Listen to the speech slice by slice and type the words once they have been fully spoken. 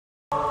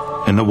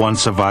In the one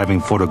surviving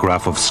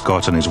photograph of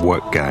Scott and his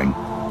work gang,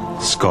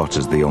 Scott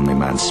is the only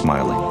man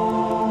smiling.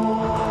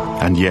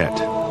 And yet,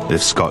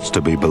 if Scott's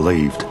to be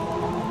believed,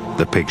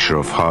 the picture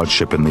of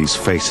hardship in these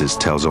faces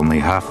tells only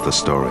half the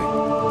story.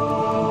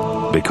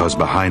 Because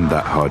behind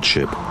that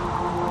hardship,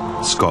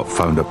 Scott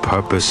found a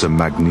purpose and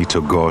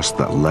magnetogorsk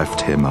that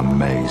left him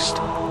amazed.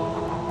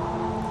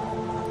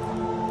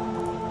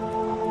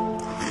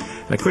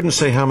 I couldn't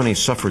say how many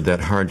suffered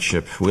that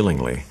hardship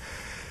willingly.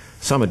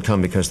 Some had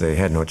come because they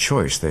had no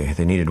choice. They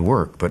needed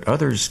work. But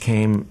others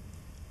came,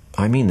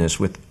 I mean this,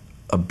 with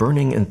a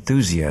burning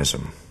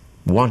enthusiasm,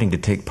 wanting to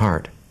take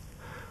part.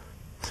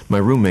 My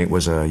roommate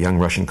was a young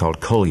Russian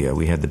called Kolya.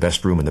 We had the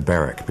best room in the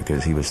barrack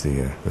because he was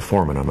the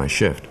foreman on my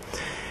shift.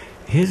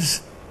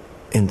 His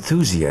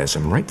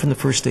enthusiasm, right from the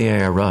first day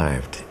I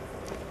arrived,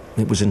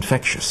 it was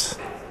infectious.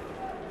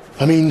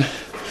 I mean,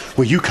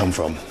 where you come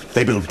from,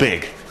 they build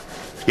big.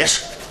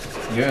 Yes?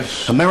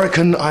 Yes.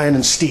 American iron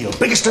and steel,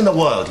 biggest in the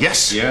world,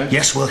 yes? Yes.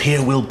 Yes, well,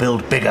 here we'll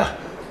build bigger.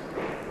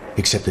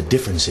 Except the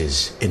difference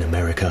is, in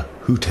America,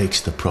 who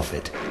takes the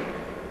profit?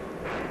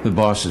 The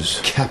bosses.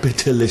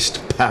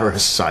 Capitalist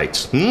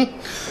parasites,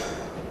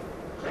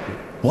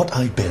 What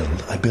I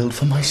build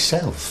for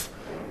myself.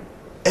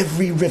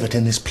 Every rivet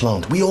in this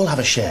plant, we all have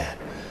a share.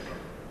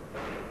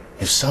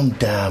 If some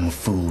damn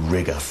fool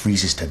rigger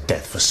freezes to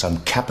death for some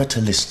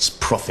capitalist's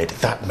profit,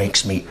 that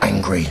makes me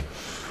angry.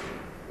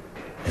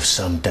 If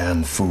some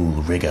damn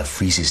fool rigger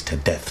freezes to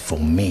death for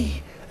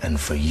me and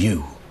for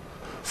you,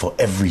 for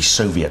every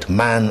Soviet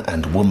man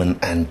and woman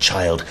and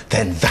child,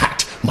 then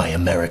that, my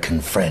American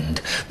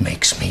friend,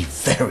 makes me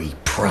very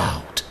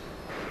proud.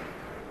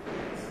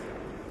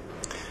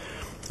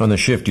 On the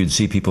shift, you'd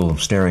see people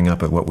staring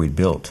up at what we'd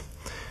built.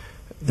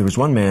 There was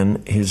one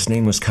man, his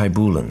name was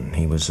Kaibulin.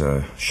 He was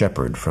a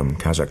shepherd from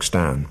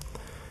Kazakhstan.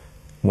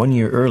 1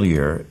 year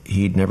earlier,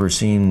 he'd never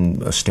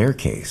seen a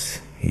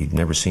staircase. He'd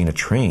never seen a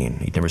train.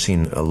 He'd never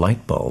seen a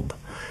light bulb.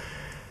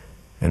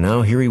 And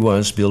now here he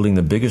was building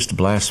the biggest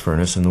blast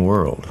furnace in the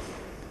world.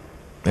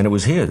 And it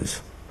was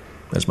his.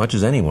 As much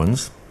as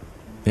anyone's,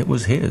 it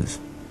was his.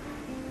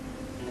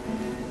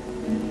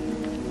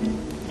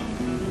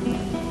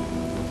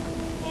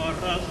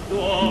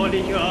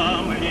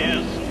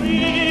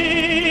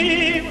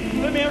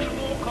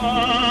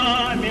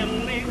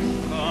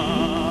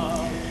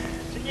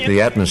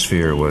 The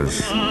atmosphere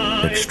was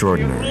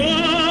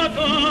extraordinary.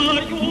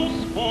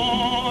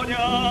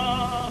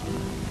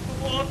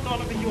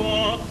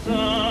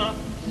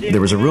 There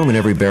was a room in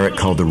every barrack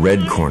called the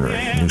Red Corner.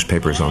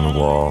 Newspapers on the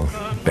wall,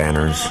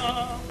 banners,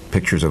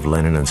 pictures of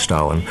Lenin and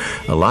Stalin.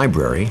 A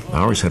library.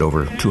 Ours had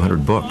over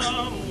 200 books.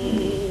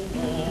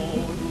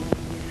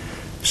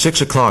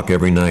 6 o'clock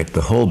every night,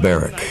 the whole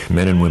barrack,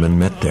 men and women,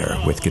 met there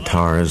with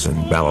guitars and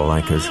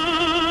balalaikas.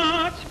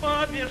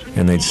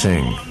 And they'd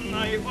sing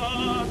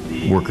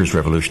workers'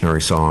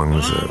 revolutionary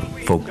songs,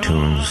 folk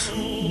tunes,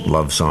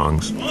 love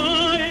songs.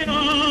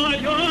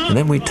 And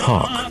then we'd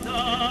talk.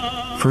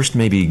 First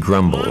maybe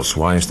grumbles,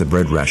 why is the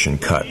bread ration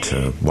cut?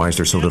 Why is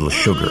there so little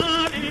sugar?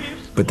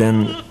 But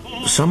then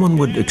someone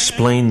would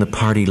explain the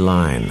party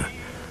line,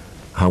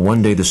 how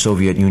one day the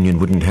Soviet Union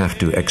wouldn't have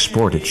to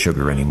export its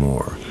sugar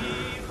anymore,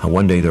 how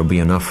one day there'll be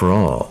enough for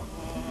all.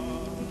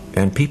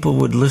 And people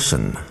would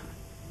listen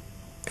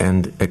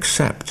and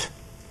accept,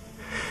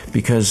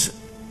 because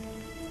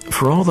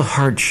for all the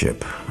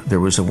hardship, there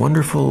was a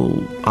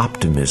wonderful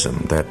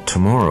optimism that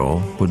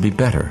tomorrow would be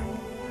better.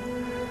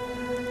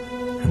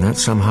 And that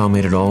somehow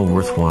made it all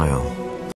worthwhile.